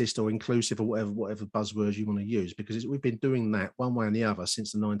anti-racist or inclusive or whatever buzzwords you want to use, because we've been doing that one way or the other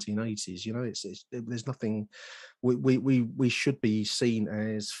since the 1980s. There's nothing. We should be seen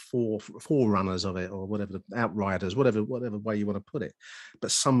as forerunners of it, or whatever, the outriders, whatever way you want to put it.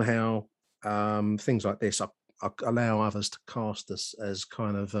 But somehow things like this allow others to cast us as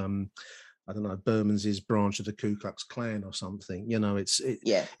kind of. I don't know, Bermondsey's branch of the Ku Klux Klan or something. It's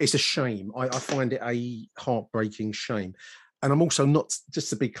a shame. I find it a heartbreaking shame. And I'm also not, just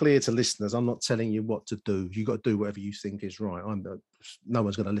to be clear to listeners, I'm not telling you what to do. You've got to do whatever you think is right. No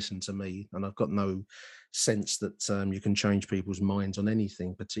one's going to listen to me, and I've got no sense that you can change people's minds on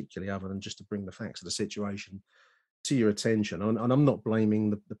anything particularly, other than just to bring the facts of the situation to your attention. And I'm not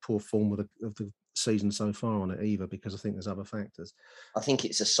blaming the poor form of the season so far on it either, because I think there's other factors. I think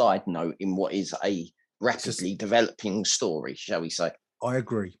it's a side note in what is a rapidly developing story, shall we say. I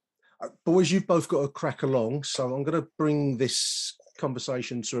agree. Boys, you've both got to crack along, so I'm going to bring this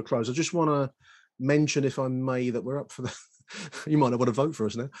conversation to a close. I just want to mention, if I may, that we're up for the you might not want to vote for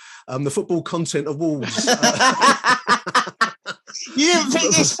us now, the Football Content Awards. You didn't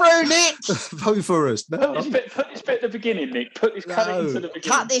think this through, Nick. Vote for us. No. It's bit at the beginning, Nick. Cut it into the beginning.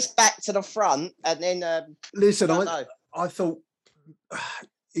 Cut this back to the front, and then. Listen, I thought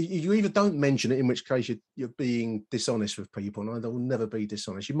you either don't mention it, in which case you're being dishonest with people, and I will never be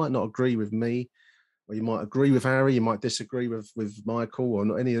dishonest. You might not agree with me, or you might agree with Harry. You might disagree with Michael or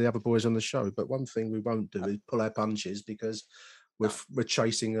not any of the other boys on the show. But one thing we won't do is pull our punches, because we're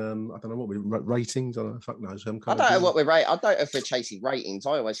chasing I don't know what ratings. I don't know, fuck knows. I don't know what we're rating. I don't know if we're chasing ratings.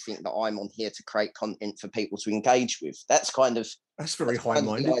 I always think that I'm on here to create content for people to engage with. That's very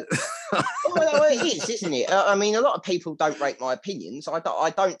high-minded. Well, it is, isn't it? I mean, a lot of people don't rate my opinions. I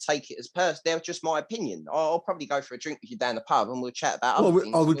don't take it as personal. They're just my opinion. I'll probably go for a drink with you down the pub and we'll chat about other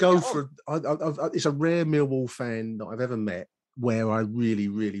things. I would go for. It's a rare Millwall fan that I've ever met where I really,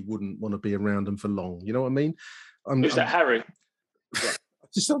 really wouldn't want to be around them for long. You know what I mean? Who's that, Harry? Yeah.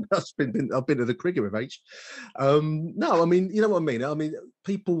 I've been to the cricket with H. No, I mean, you know what I mean? I mean,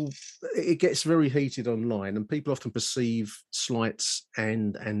 people, it gets very heated online, and people often perceive slights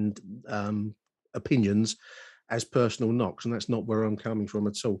and opinions as personal knocks, and that's not where I'm coming from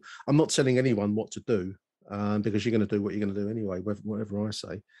at all. I'm not telling anyone what to do, because you're going to do what you're going to do anyway, whatever I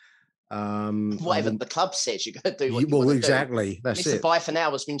say. Whatever the club says, you're going to do what you want to exactly. Do. That's Mr. it.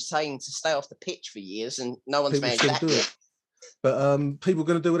 Byfanal has been saying to stay off the pitch for years, and no one's managed that yet. But people are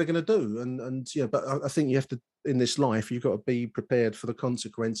going to do what they're going to do, and yeah. But I think you have to, in this life, you've got to be prepared for the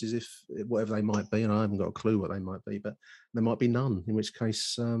consequences, if whatever they might be. And I haven't got a clue what they might be, but there might be none. In which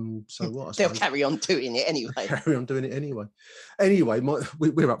case, so what? They'll carry on doing it anyway. Anyway,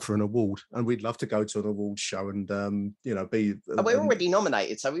 we're up for an award, and we'd love to go to an award show and be. We're already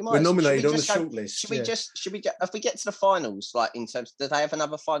nominated, so we might. We're nominated on the shortlist. Should we just if we get to the finals, like in terms, do they have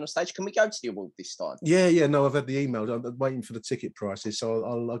another final stage? Can we go to the award this time? Yeah. No, I've had the email. I'm waiting for the ticket prices, so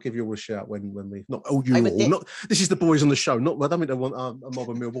I'll give you all a shout when we not. Oh, you all. Not this is the boys on the show. Not I don't think they want a mob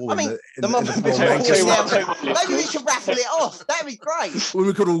of Millwall. I mean, the mob of Millwall. Maybe we should raffle it off. That'd be great. When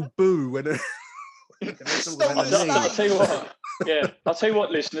we could all boo when. I'll tell you what. Yeah, I'll tell you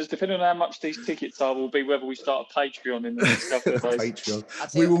what, listeners. Depending on how much these tickets are, will be whether we start a Patreon in the next couple of days.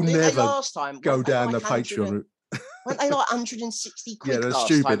 Patreon. We will never go down the Patreon route. Weren't they like 160 quid last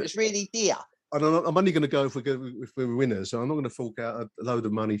time? It was really dear. I'm only going to go if we're winners. So I'm not going to fork out a load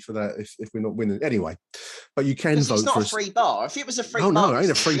of money for that if we're not winning. Anyway, but you can vote for us. It's not a free bar. If it was a free bar, no, it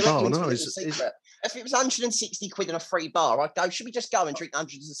ain't a free bar. No, if it was 160 quid and a free bar, I'd go, should we just go and drink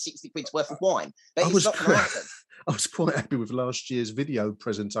 160 quid's worth of wine? But it's not going to happen. I was quite happy with last year's video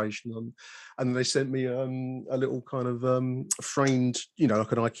presentation and they sent me a little kind of framed,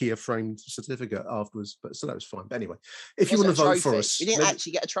 like an IKEA framed certificate afterwards. But so that was fine. But anyway, if you want to vote for us, you didn't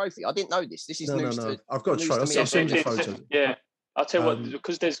actually get a trophy. I didn't know this. This is news. No. I've got a trophy. I'll send you photos. Yeah. I'll tell you what,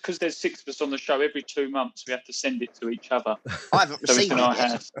 because there's 6 of us on the show, every 2 months we have to send it to each other. I haven't received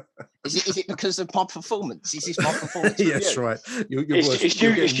it. Is it because of my performance? Is this my performance? Yes, right. It's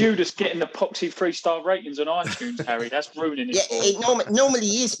you just getting the Poxy 3-star ratings on iTunes, Harry. That's ruining it. Yeah, it normally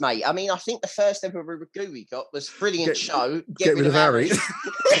is, mate. I mean, I think the first ever review we got was brilliant show. Get rid of Harry.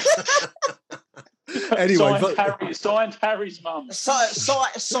 Anyway, signed Harry's mum.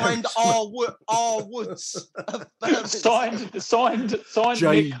 Signed R. Woods. Signed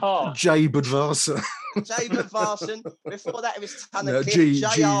Nick Hart. Jay Budvarsa. Jay Budvarson. Before that, it was Tanner Jay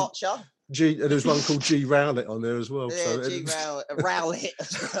Archer. There's one called G Rowlett on there as well. Yeah, so G Rowlett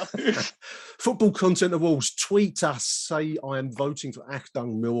as well. Football Content Awards. Tweet us. Say I am voting for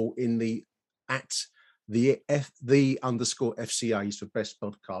Achtung Millwall in the @the_FCAs for best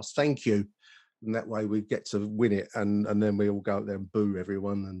podcast. Thank you. And that way we get to win it, and then we all go out there and boo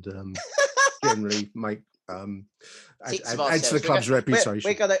everyone and generally make add to the club's reputation.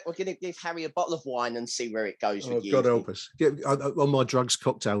 We're gonna give Harry a bottle of wine and see where it goes with you. God help us. On my drugs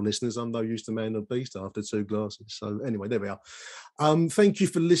cocktail listeners, I'm no use to man or beast after 2 glasses. So anyway, there we are. Thank you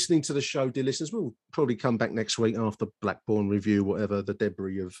for listening to the show, dear listeners. We'll probably come back next week after Blackburn review, whatever the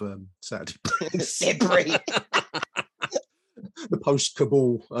debris of Saturday. Debris. The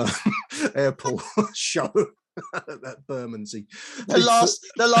post-Kabul airport show at Bermondsey. The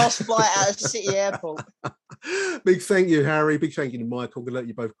last flight out of City Airport. Big thank you, Harry. Big thank you to Michael. We'll let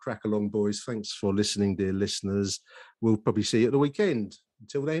you both crack along, boys. Thanks for listening, dear listeners. We'll probably see you at the weekend.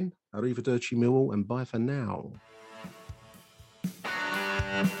 Until then, arrivederci Millwall, and bye for now.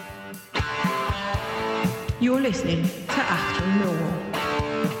 You're listening to Achtung Millwall.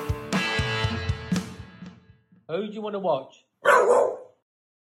 Who do you want to watch?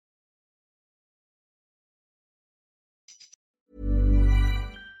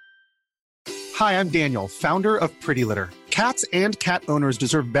 Hi, I'm Daniel, founder of Pretty Litter. Cats and cat owners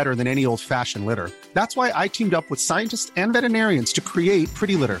deserve better than any old-fashioned litter. That's why I teamed up with scientists and veterinarians to create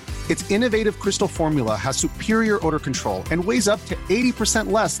Pretty Litter. Its innovative crystal formula has superior odor control and weighs up to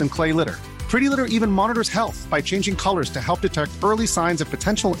 80% less than clay litter. Pretty Litter even monitors health by changing colors to help detect early signs of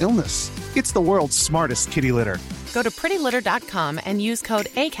potential illness. It's the world's smartest kitty litter. Go to prettylitter.com and use code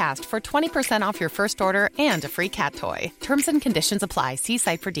ACAST for 20% off your first order and a free cat toy. Terms and conditions apply. See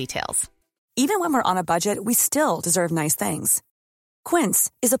site for details. Even when we're on a budget, we still deserve nice things. Quince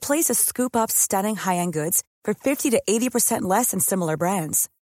is a place to scoop up stunning high-end goods for 50 to 80% less than similar brands.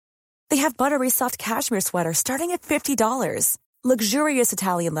 They have buttery soft cashmere sweaters starting at $50, luxurious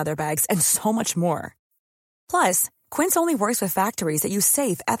Italian leather bags, and so much more. Plus, Quince only works with factories that use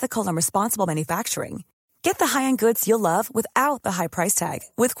safe, ethical, and responsible manufacturing. Get the high-end goods you'll love without the high price tag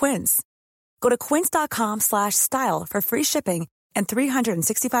with Quince. Go to quince.com/style for free shipping and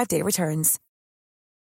 365-day returns.